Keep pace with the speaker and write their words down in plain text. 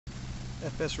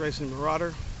FS Racing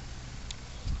Marauder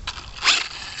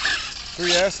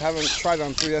 3S. Haven't tried it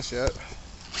on 3S yet.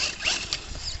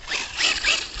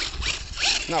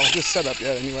 Not with this setup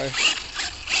yet, anyway.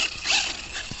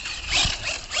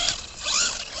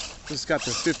 This has got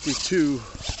the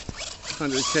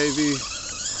 5200 kV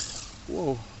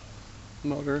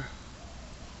motor.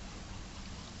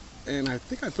 And I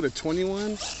think I put a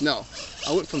 21. No,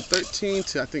 I went from 13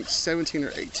 to I think 17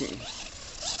 or 18.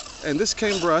 And this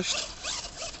came brushed.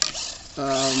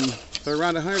 They're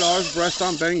around $100 brushed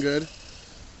on Banggood.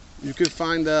 You can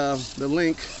find the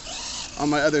link on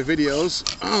my other videos.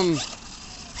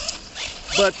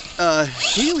 But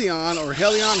Helion, or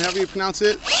Helion, however you pronounce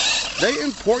it, they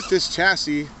import this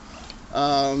chassis.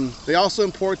 They also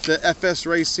import the FS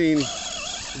Racing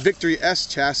Victory S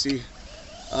chassis.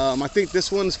 I think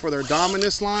this one's for their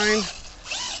Dominus line,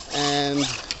 and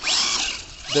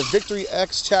the Victory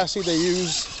X chassis they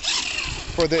use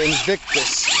for the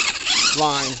Invictus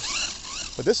line.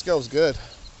 But this goes good.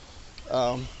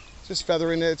 Just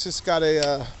feathering it. It's just got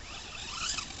a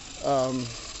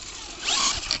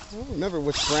I don't remember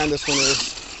which brand this one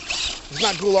is. It's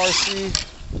not Ghoul RC.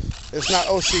 It's not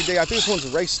OCD. I think this one's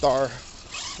Race Star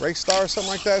or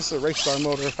something like that. It's a Race Star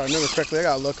motor, if I remember correctly. I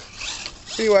gotta look.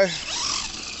 Anyway,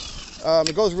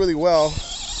 it goes really well.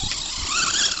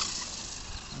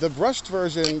 The brushed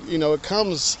version, you know, it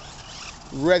comes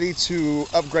ready to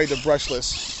upgrade to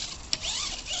brushless.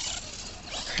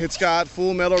 It's got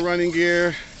full metal running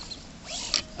gear.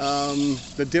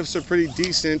 The diffs are pretty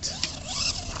decent.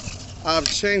 I've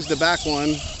changed the back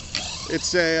one.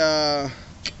 It's a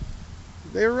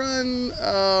they run 2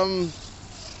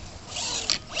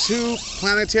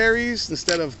 planetaries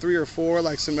instead of 3 or 4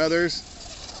 like some others,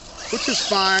 which is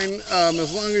fine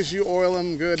as long as you oil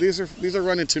them good. These are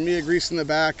running Tamiya grease in the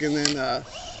back and then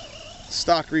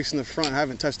stock grease in the front. I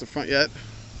haven't touched the front yet,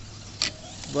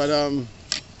 but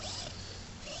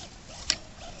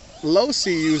Low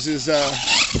C uses a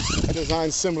design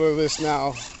similar to this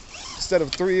now. Instead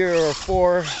of 3 or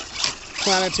 4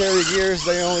 planetary gears,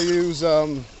 they only use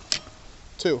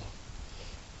 2.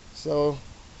 So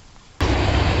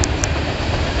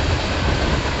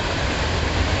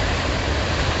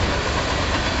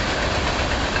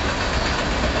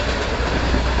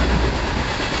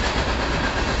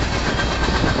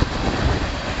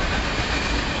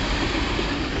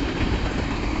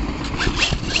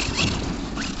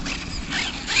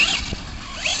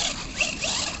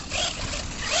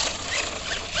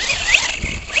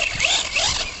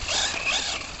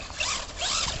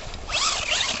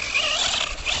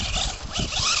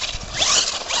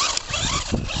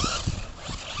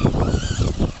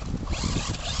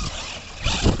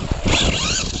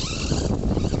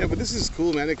yeah, but this is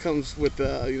cool, man. It comes with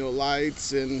you know,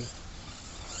 lights and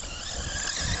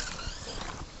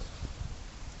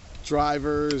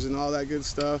drivers and all that good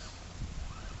stuff.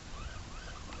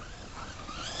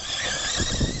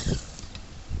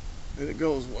 And it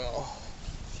goes well.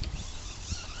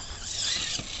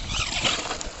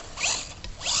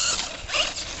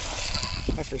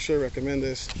 I for sure recommend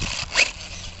this.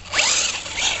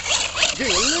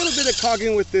 Getting a little bit of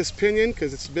cogging with this pinion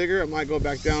because it's bigger. I might go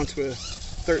back down to a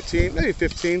 13, maybe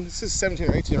 15. This is 17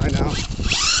 or 18 right now.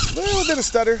 A little bit of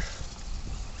stutter,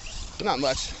 but not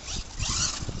much.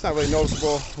 It's not really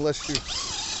noticeable unless you're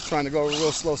trying to go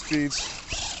real slow speeds.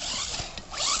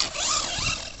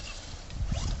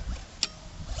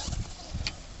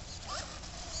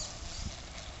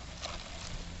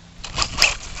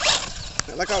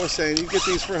 Like I was saying, you get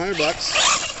these for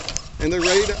 $100 and they're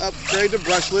ready to upgrade to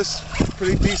brushless.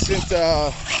 Pretty decent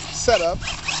setup.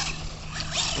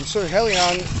 I'm sure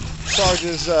Helion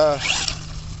charges a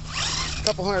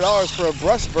couple $100 for a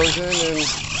brushed version and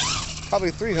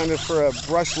probably $300 for a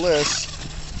brushless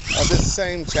of this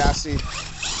same chassis. I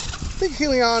think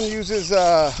Helion uses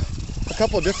a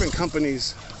couple of different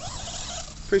companies.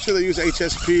 Pretty sure they use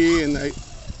HSP, and I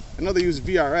know they use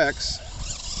VRX.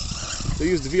 They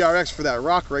use the VRX for that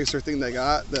rock racer thing they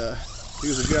got. They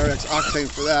use the VRX octane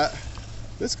for that.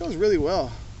 This goes really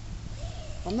well.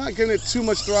 I'm not giving it too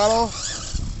much throttle.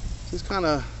 Just kind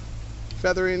of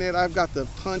feathering it. I've got the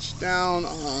punch down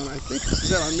on, I think it's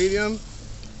set on medium.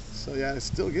 So yeah, it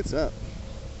still gets up.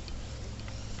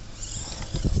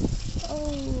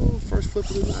 Oh, first flip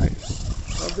of the night,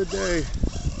 of the day.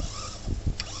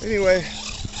 Anyway,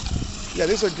 yeah,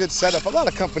 these are good setup. A lot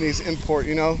of companies import,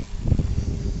 you know.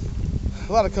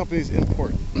 A lot of companies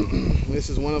import. This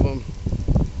is one of them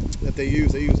that they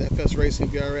use. They use FS Racing,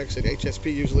 VRX, and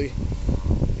HSP usually,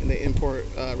 and they import.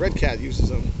 Red Cat uses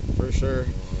them for sure.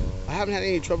 I haven't had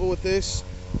any trouble with this.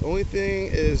 The only thing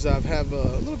is I've had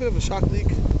a little bit of a shock leak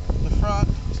in the front.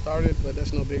 started, but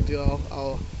that's no big deal.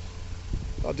 I'll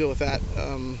deal with that,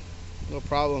 no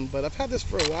problem. But I've had this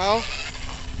for a while,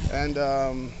 and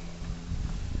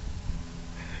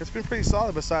it's been pretty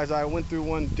solid. Besides, I went through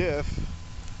one diff,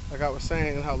 like I was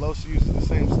saying, how Los uses the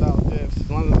same style diffs. As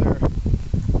long as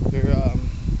they're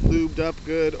lubed up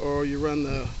good, or you run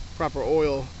the proper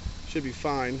oil, should be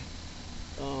fine.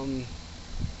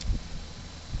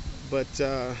 But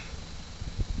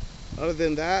other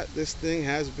than that, this thing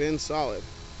has been solid.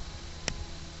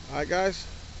 Alright guys,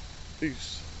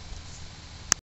 peace.